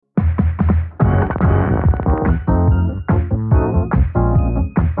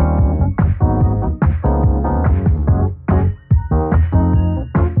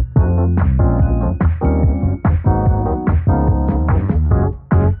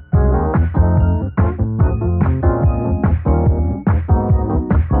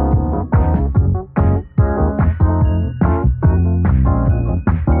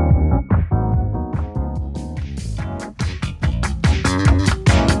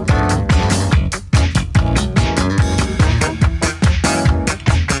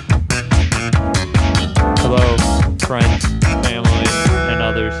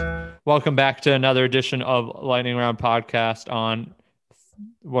Welcome back to another edition of Lightning Round Podcast on,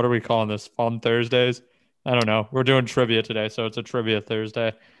 what are we calling this? Fun Thursdays? I don't know. We're doing trivia today, so it's a trivia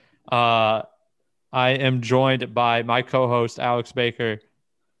Thursday. I am joined by my co-host, Alex Baker,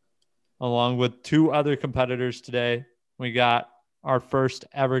 along with two other competitors today. We got our first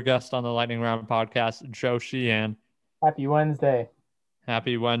ever guest on the Lightning Round Podcast, Joe Sheehan. Happy Wednesday.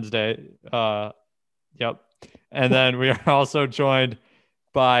 Happy Wednesday. Yep. And then we are also joined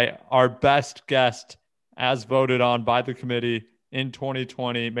by our best guest as voted on by the committee in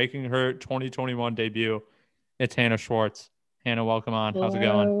 2020, making her 2021 debut. It's Hannah Schwartz. Hannah, welcome on. Hello. How's it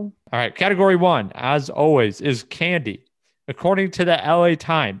going? All right. Category 1, as always, is candy. According to the LA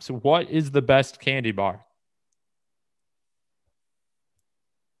Times, what is the best candy bar?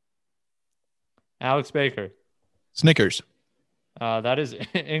 Alex Baker. Snickers. That is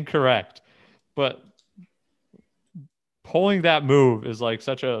incorrect. But pulling that move is like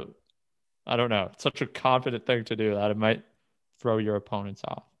such a, I don't know, such a confident thing to do that it might throw your opponents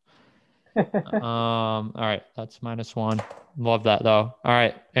off. All right, that's -1. Love that though. All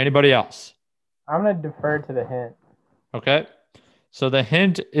right, anybody else? I'm going to defer to the hint. Okay, so the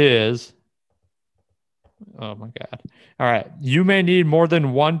hint is, oh my God. All right, you may need more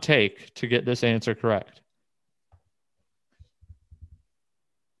than one take to get this answer correct.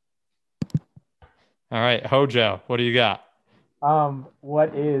 All right, Hojo, what do you got?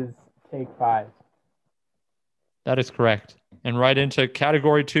 What is take 5? That is correct. And right into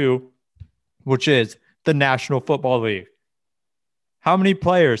category 2, which is the National Football League. How many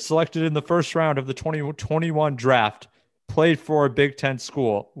players selected in the first round of the 2021 draft played for a Big Ten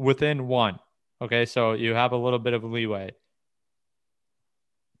school within one? Okay, so you have a little bit of leeway.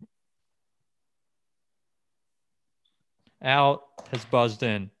 Al has buzzed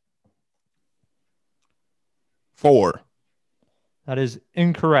in. 4. That is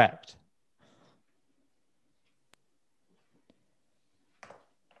incorrect.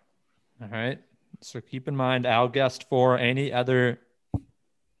 All right. So keep in mind, Al guessed 4. Any other?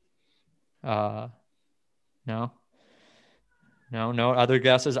 No other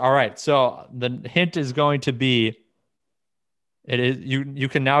guesses. All right. So the hint is going to be, it is you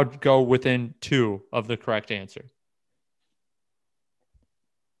can now go within 2 of the correct answer.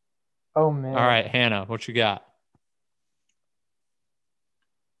 Oh, man. All right, Hannah, what you got?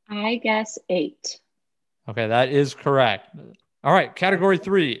 I guess 8. Okay, that is correct. All right, category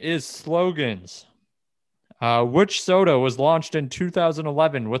 3 is slogans. Which soda was launched in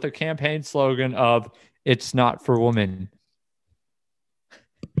 2011 with a campaign slogan of "It's not for women"?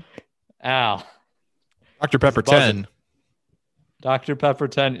 Al. Dr. Pepper 10. Dr. Pepper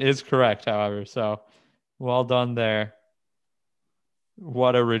 10 is correct, however, so well done there.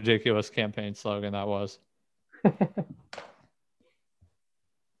 What a ridiculous campaign slogan that was.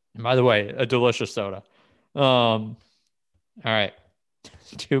 And by the way, a delicious soda. All right.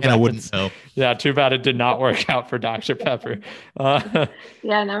 Too bad. And I wouldn't know. Yeah, too bad it did not work out for Dr. Pepper. Yeah,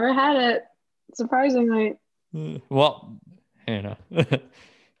 I never had it, surprisingly. Well, Hannah,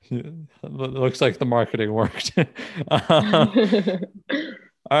 looks like the marketing worked. All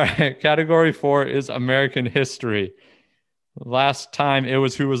right, category 4 is American history. Last time it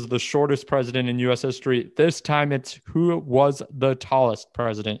was who was the shortest president in U.S. history. This time it's who was the tallest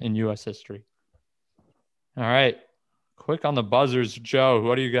president in U.S. history. All right. Quick on the buzzers. Joe,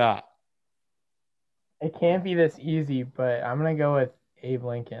 what do you got? It can't be this easy, but I'm going to go with Abe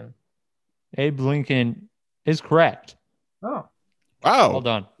Lincoln. Abe Lincoln is correct. Oh. Wow. Well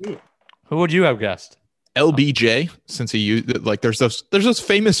done. Who would you have guessed? LBJ, since he used, like, there's those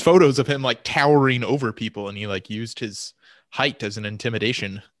famous photos of him like towering over people, and he like used his height as an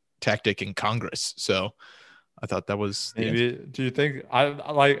intimidation tactic in Congress. So I thought that was maybe. Do you think I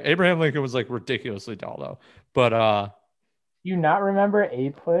like Abraham Lincoln was like ridiculously tall though? But do you not remember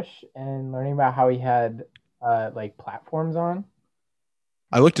APUSH and learning about how he had like platforms on?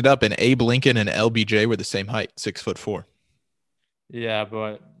 I looked it up, and Abe Lincoln and LBJ were the same height, 6'4". Yeah,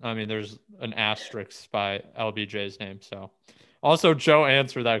 but I mean, there's an asterisk by LBJ's name. So also Joe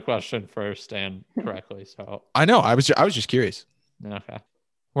answered that question first and correctly. So I know. I was just curious. Okay.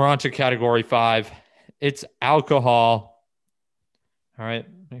 We're on to category 5. It's alcohol. All right.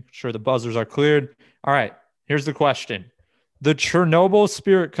 Make sure the buzzers are cleared. All right. Here's the question. The Chernobyl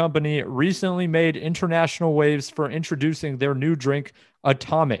Spirit Company recently made international waves for introducing their new drink,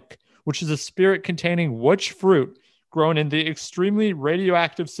 Atomic, which is a spirit containing which fruit grown in the extremely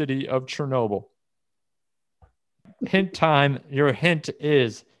radioactive city of Chernobyl? Hint time. Your hint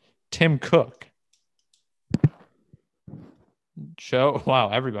is Tim Cook. Joe. Wow,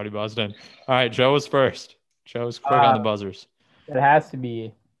 everybody buzzed in. All right, Joe was first. Joe's quick on the buzzers. It has to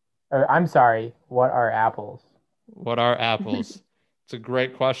be Or I'm sorry, what are apples? What are apples? It's a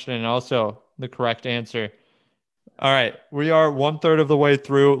great question and also the correct answer. All right, we are 1/3 of the way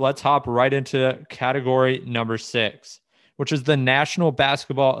through. Let's hop right into category number 6, which is the National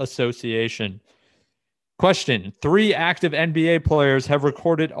Basketball Association. Question: 3 active NBA players have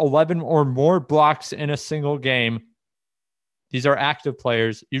recorded 11 or more blocks in a single game. These are active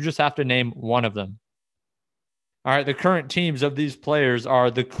players. You just have to name one of them. All right, the current teams of these players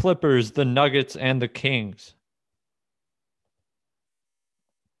are the Clippers, the Nuggets, and the Kings.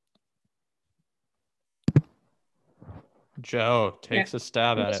 Joe takes a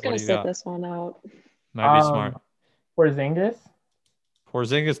stab I'm at just it. What gonna do you sit got? this one out. Might be smart. Porzingis?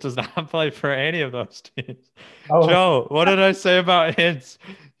 Porzingis does not play for any of those teams. Oh, Joe, what did I say about hints?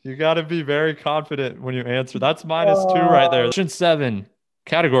 You got to be very confident when you answer. That's -2 right there. Question 7,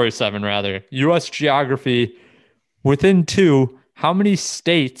 category 7 rather. U.S. geography. Within 2, how many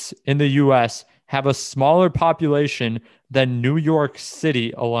states in the U.S. have a smaller population than New York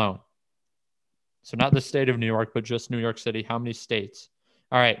City alone? So not the state of New York, but just New York City. How many states?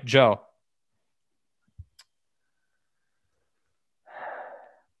 All right, Joe.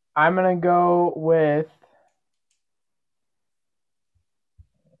 I'm gonna go with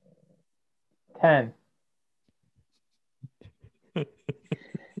 10.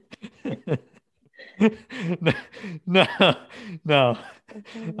 No, no.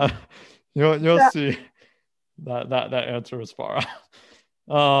 You'll Yeah. see that answer was far off.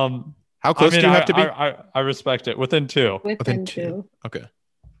 How close do you have to be? I respect it. Within 2. Within 2. Okay.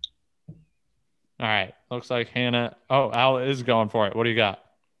 All right. Looks like Hannah. Oh, Al is going for it. What do you got?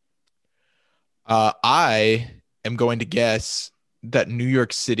 I am going to guess that New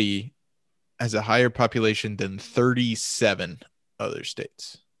York City has a higher population than 37 other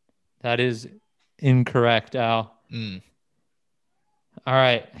states. That is incorrect, Al. All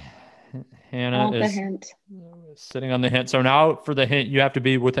right. Hannah The is hint. sitting on the hint. So now for the hint, you have to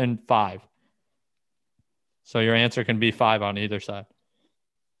be within 5. So your answer can be 5 on either side.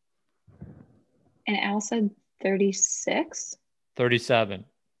 And Al said 36? 37.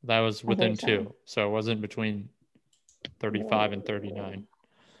 That was within 37. 2. So it wasn't between 35 and 39.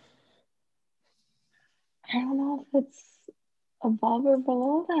 I don't know if it's above or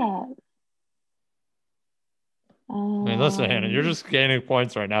below that. I mean, listen, Hannah, you're just gaining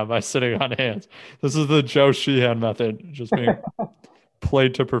points right now by sitting on hands. This is the Joe Sheehan method, just being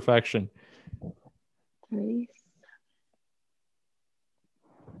played to perfection. 37.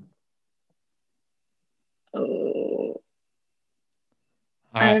 Oh.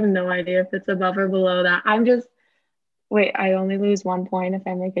 All I right. have no idea if it's above or below that. Wait, I only lose 1 point if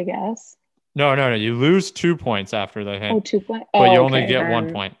I make a guess. No. You lose 2 points after the hint. Oh, 2 points. But you Oh, only okay, get 1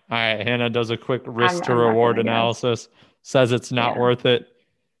 then point. All right. Hannah does a quick risk to I'm not reward gonna guess. analysis, says it's not Yeah. worth it.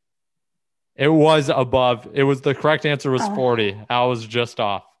 It was above. It was the correct answer was Oh. 40. Al was just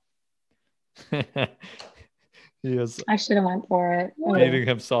off. He is I should have went for it. Oh. beating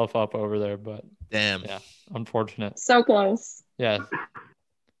himself up over there, but Damn. yeah, unfortunate. So close. Yeah.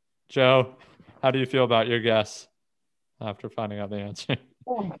 Joe, how do you feel about your guess after finding out the answer?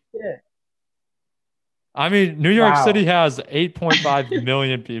 Oh, shit. I mean, New York Wow. City has 8.5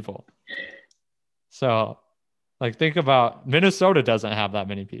 million people. So, like, think about Minnesota doesn't have that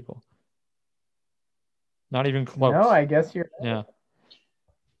many people. Not even close. No, I guess you're. Yeah.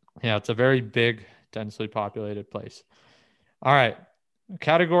 Yeah, it's a very big, densely populated place. All right.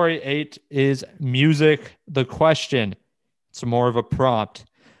 Category 8 is music. The question, it's more of a prompt.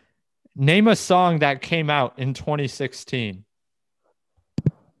 Name a song that came out in 2016.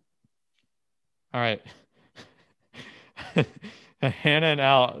 All right. Hannah and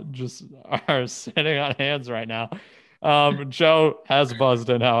Al just are sitting on hands right now. Joe has buzzed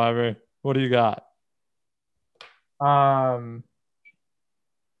in, however. What do you got? I'm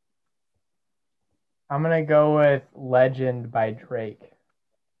gonna go with "Legend" by Drake.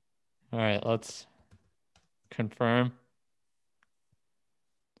 All right, let's confirm.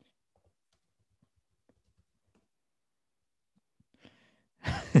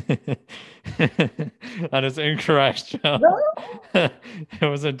 That is incorrect, Joe. No. It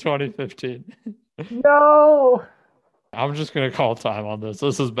was in 2015. No. I'm just going to call time on this.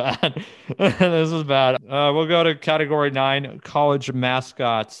 This is bad. This is bad. We'll go to category 9, college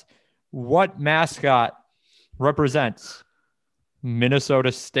mascots. What mascot represents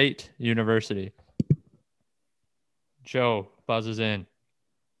Minnesota State University? Joe buzzes in.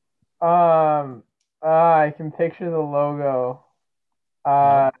 I can picture the logo.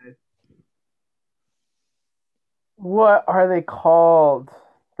 What are they called?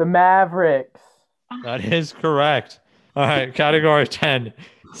 The Mavericks. That is correct. All right, category 10,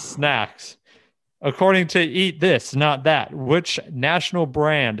 snacks. According to Eat This, Not That, which national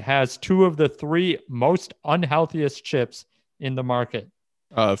brand has two of the three most unhealthiest chips in the market?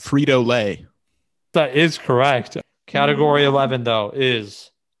 Frito Lay. That is correct. Category 11, though,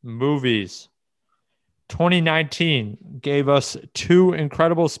 is movies. 2019 gave us two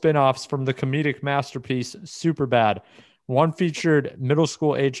incredible spin-offs from the comedic masterpiece Superbad. One featured middle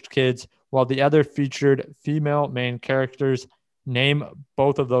school aged kids, while the other featured female main characters. Name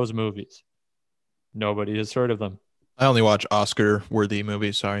both of those movies. Nobody has heard of them. I only watch Oscar-worthy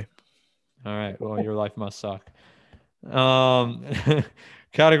movies. Sorry. All right. Well, your life must suck.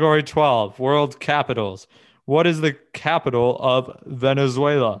 Category 12, world capitals. What is the capital of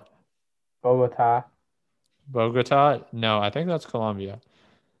Venezuela? Bogota. Bogota? No, I think that's Colombia.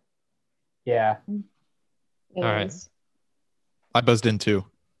 Yeah. It All right. is. I buzzed in too.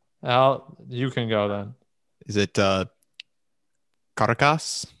 Al, you can go then. Is it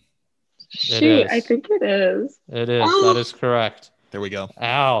Caracas? Shoot, is. I think it is. It is. That is correct. There we go.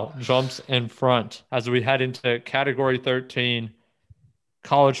 Al jumps in front as we head into category 13,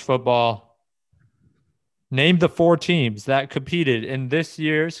 college football. Name the four teams that competed in this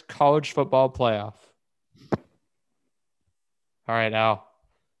year's college football playoff. All right, Al.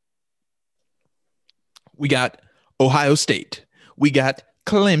 We got Ohio State. We got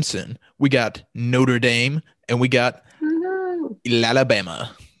Clemson. We got Notre Dame. And we got No.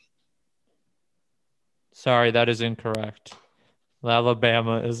 Alabama. Sorry, that is incorrect.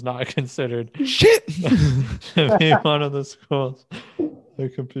 Alabama is not considered Shit. to be one of the schools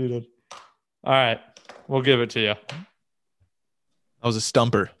that competed. All right, we'll give it to you. That was a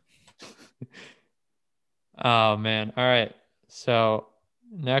stumper. Oh, man. All right. So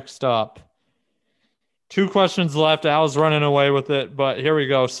next up, two questions left. Al's running away with it, but here we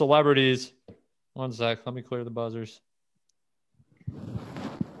go. Celebrities. One sec. Let me clear the buzzers.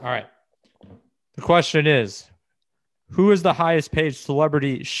 All right. The question is, who is the highest paid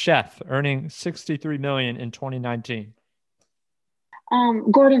celebrity chef, earning $63 million in 2019?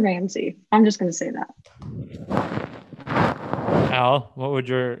 Gordon Ramsay. I'm just gonna say that. Al,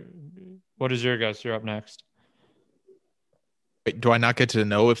 what is your guess? You're up next. Wait, do I not get to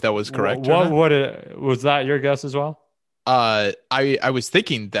know if that was correct? What or not? Was that your guess as well? I was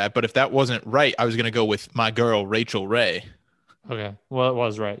thinking that, but if that wasn't right, I was gonna go with my girl Rachel Ray. Okay. Well, it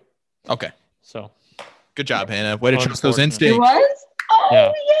was right. Okay. So Good job, Hannah. Way to trust those Unfortunate. It instincts. was? Oh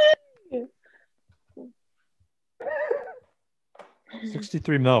Yeah. yeah.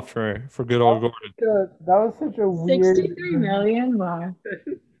 63 mil for good old Gordon. That was such a weird. 63 million. Wow.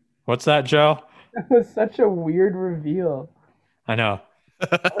 What's that, Joe? That was such a weird reveal. I know.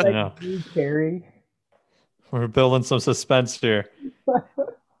 Like, I know. Drew Carey. We're building some suspense here.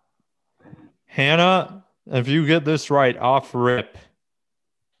 Hannah, if you get this right off rip,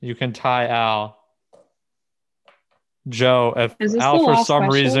 you can tie Al. Joe, if Is this Al the for last some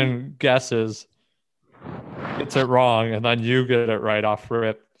question? reason guesses, gets it wrong, and then you get it right off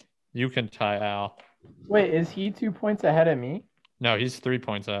rip, you can tie Al. Wait, is he 2 points ahead of me? No, he's 3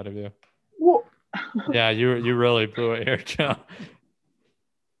 points ahead of you. Whoa. Yeah, you really blew it here, Joe.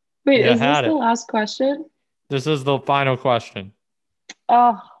 Wait, You is this had the it. last question? This is the final question.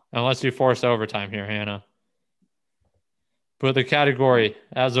 Oh, Unless you force overtime here, Hannah. But the category,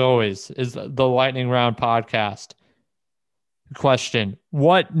 as always, is the Lightning Round podcast. Question: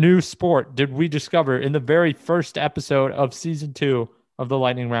 what new sport did we discover in the very first episode of season 2 of the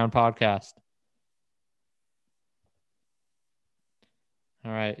Lightning Round podcast?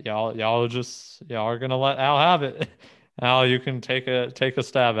 All right, y'all are gonna let Al have it. Al, you can take a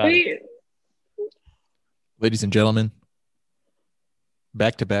stab at it. wait. Ladies and gentlemen,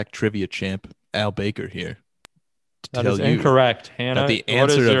 back-to-back trivia champ Al Baker here to That tell is you incorrect, Hannah. that the What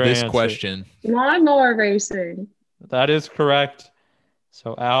is answer your of this answer? question. Lawnmower racing. That is correct.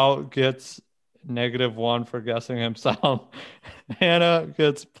 So Al gets -1 for guessing himself. Hannah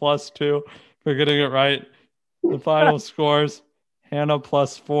gets +2 for getting it right. The final scores: Hannah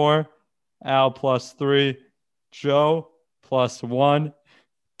 +4, Al +3, Joe +1.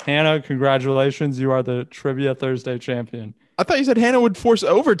 Hannah, congratulations. You are the Trivia Thursday champion. I thought you said Hannah would force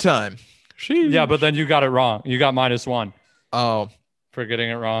overtime. Yeah, but then you got it wrong. You got -1 Oh, for getting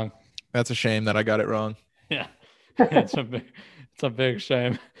it wrong. that's a shame that I got it wrong. Yeah, it's a big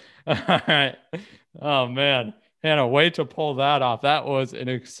shame. All right. Oh man, Hannah, wait to pull that off. That was an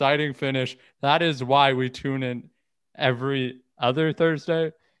exciting finish. That is why we tune in every other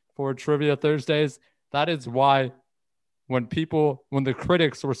Thursday for Trivia Thursdays. That is why when the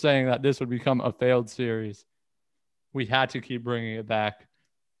critics were saying that this would become a failed series, we had to keep bringing it back.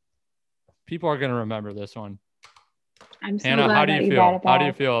 People are going to remember this one. I'm so Hannah, glad how do that you brought feel? it How do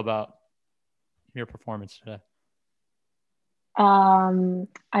you back. feel about your performance today?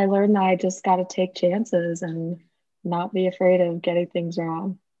 I learned that I just got to take chances and not be afraid of getting things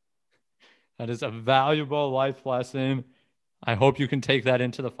wrong. That is a valuable life lesson. I hope you can take that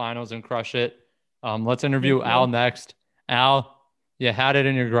into the finals and crush it. Let's interview Thank you. Al next. Al, you had it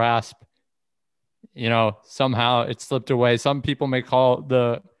in your grasp. You know, somehow it slipped away. Some people may call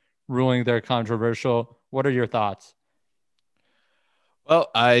the ruling there controversial. What are your thoughts? Well,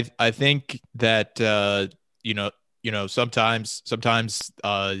 I think that sometimes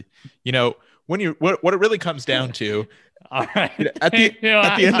you know when you what it really comes down to All right. at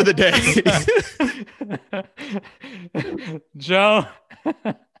the end of the day. Joe.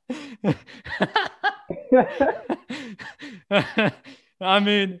 I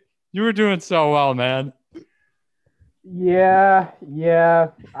mean, you were doing so well, man. Yeah.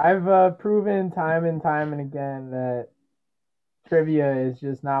 I've proven time and time and again that trivia is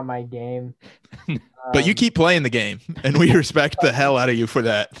just not my game. But you keep playing the game, and we respect the hell out of you for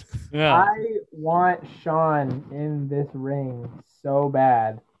that. Yeah. I want Sean in this ring so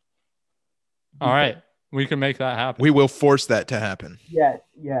bad. All right. We can make that happen. We will force that to happen. Yes.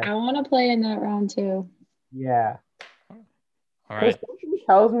 I want to play in that round too. Yeah. All right. Something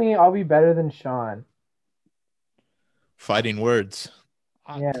tells me I'll be better than Sean. Fighting words.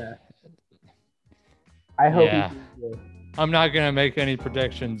 Yeah. I hope Yeah. he does this. I'm not going to make any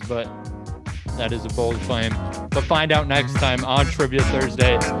predictions, but that is a bold claim. But find out next time on Trivia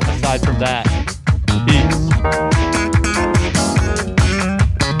Thursday. Aside from that,